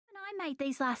made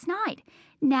these last night.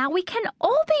 Now we can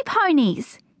all be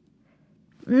ponies."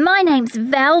 "My name's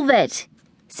Velvet,"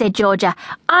 said Georgia.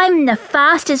 "I'm the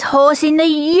fastest horse in the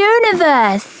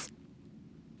universe."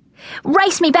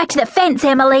 "Race me back to the fence,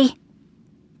 Emily."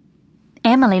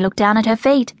 Emily looked down at her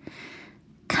feet.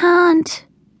 "Can't,"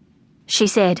 she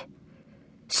said.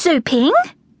 "Sue Ping?"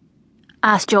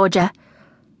 asked Georgia.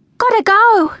 "Gotta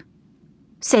go,"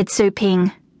 said Sue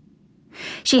Ping.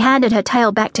 She handed her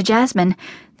tail back to Jasmine,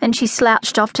 then she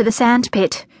slouched off to the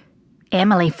sandpit.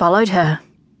 Emily followed her.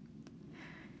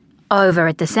 Over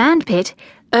at the sandpit,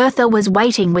 Eartha was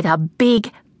waiting with a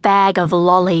big bag of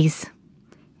lollies.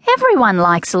 Everyone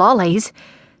likes lollies,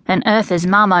 and Eartha's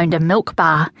mum owned a milk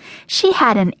bar. She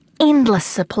had an endless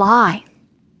supply.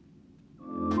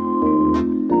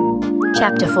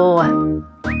 Chapter 4.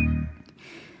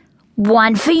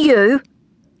 "One for you,"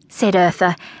 said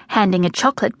Eartha, handing a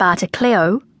chocolate bar to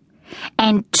Cleo.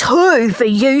 "And 2 for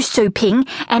you, Sue Ping,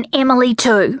 and Emily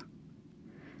too."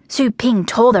 Sue Ping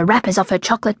tore the wrappers off her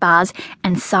chocolate bars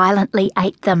and silently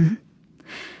ate them.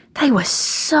 They were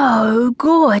so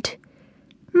good.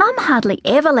 Mum hardly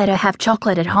ever let her have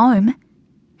chocolate at home.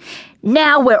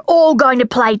 "Now we're all going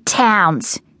to play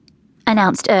towns,"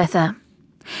 announced Eartha.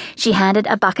 She handed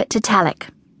a bucket to Talek.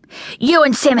 "You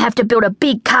and Sam have to build a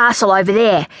big castle over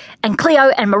there, and Cleo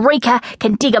and Marika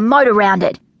can dig a moat around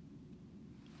it.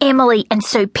 Emily and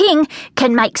Sue Ping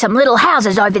can make some little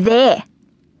houses over there."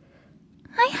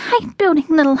 "I hate building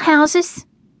little houses,"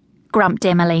 grumped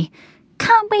Emily.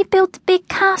 "Can't we build the big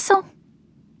castle?"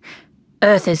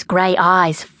 Eartha's grey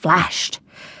eyes flashed.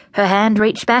 Her hand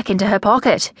reached back into her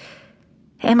pocket.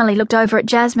 Emily looked over at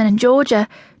Jasmine and Georgia,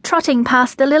 trotting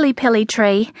past the lily-pilly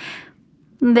tree.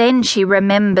 Then she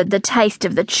remembered the taste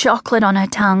of the chocolate on her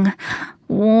tongue,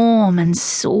 warm and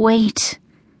sweet.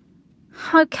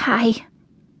 "Okay,"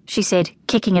 she said,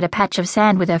 kicking at a patch of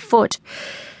sand with her foot.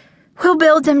 "We'll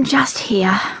build them just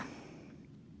here."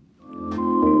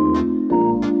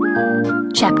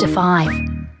 Chapter 5.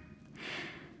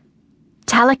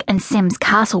 Talek and Sim's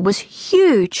castle was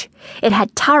huge. It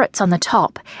had turrets on the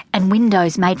top and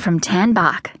windows made from tan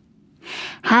bark.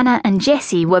 Hannah and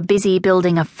Jessie were busy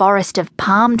building a forest of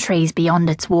palm trees beyond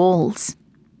its walls.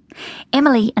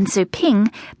 Emily and Sue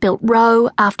Ping built row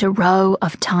after row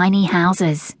of tiny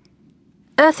houses.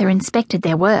 Eartha inspected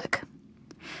their work.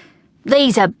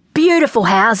 "These are beautiful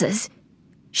houses,"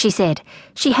 she said.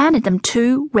 She handed them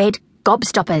 2 red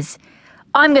gobstoppers.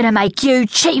 "I'm going to make you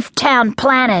chief town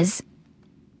planners."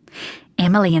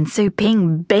 Emily and Sue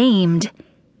Ping beamed.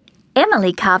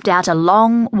 Emily carved out a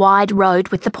long, wide road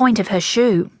with the point of her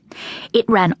shoe. It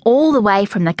ran all the way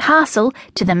from the castle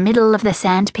to the middle of the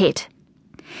sandpit.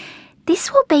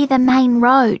 "This will be the main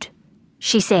road,"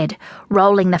 she said,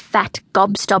 rolling the fat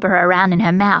gobstopper around in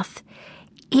her mouth.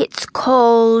 "It's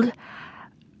called,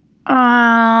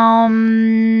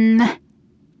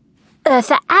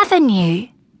 Eartha Avenue."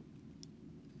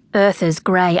 Eartha's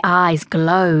grey eyes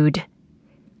glowed.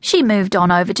 She moved on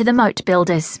over to the moat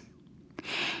builders.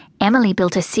 Emily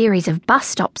built a series of bus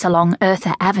stops along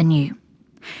Eartha Avenue.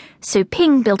 Sue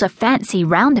Ping built a fancy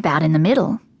roundabout in the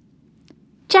middle.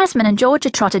 Jasmine and Georgia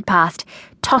trotted past,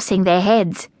 tossing their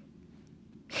heads.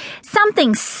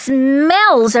 "Something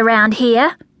smells around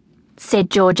here,"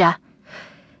 said Georgia.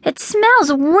 "It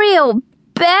smells real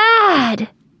bad,"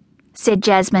 said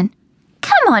Jasmine.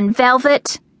 "Come on,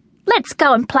 Velvet. Let's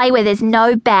go and play where there's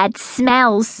no bad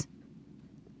smells."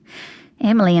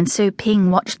 Emily and Sue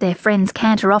Ping watched their friends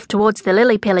canter off towards the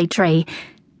lily-pilly tree.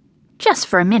 Just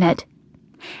for a minute.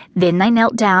 Then they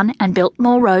knelt down and built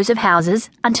more rows of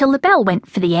houses until the bell went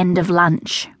for the end of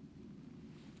lunch.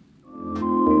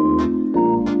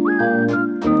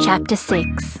 Chapter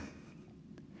 6.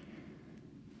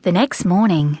 The next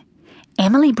morning,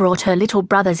 Emily brought her little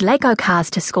brother's Lego cars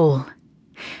to school.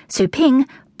 Sue Ping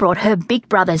brought her big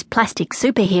brother's plastic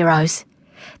superheroes.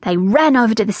 They ran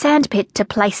over to the sandpit to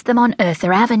place them on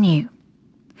Eartha Avenue.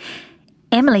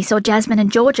 Emily saw Jasmine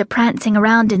and Georgia prancing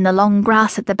around in the long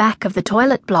grass at the back of the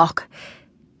toilet block.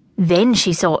 Then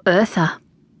she saw Eartha.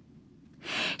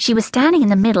 She was standing in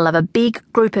the middle of a big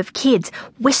group of kids,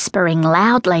 whispering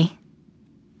loudly.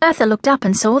 Eartha looked up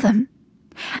and saw them.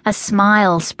 A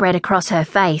smile spread across her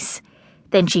face.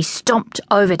 Then she stomped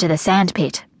over to the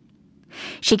sandpit.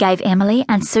 She gave Emily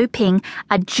and Sue Ping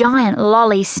a giant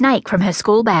lolly snake from her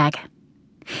school bag.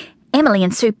 Emily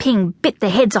and Sue Ping bit the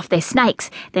heads off their snakes,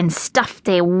 then stuffed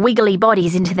their wiggly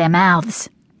bodies into their mouths.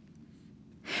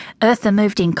 Eartha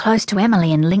moved in close to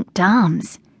Emily and linked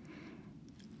arms.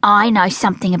 "I know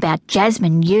something about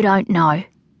Jasmine you don't know,"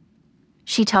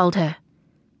 she told her.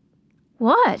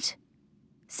 "What?"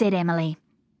 said Emily.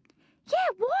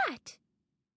 "Yeah, what?"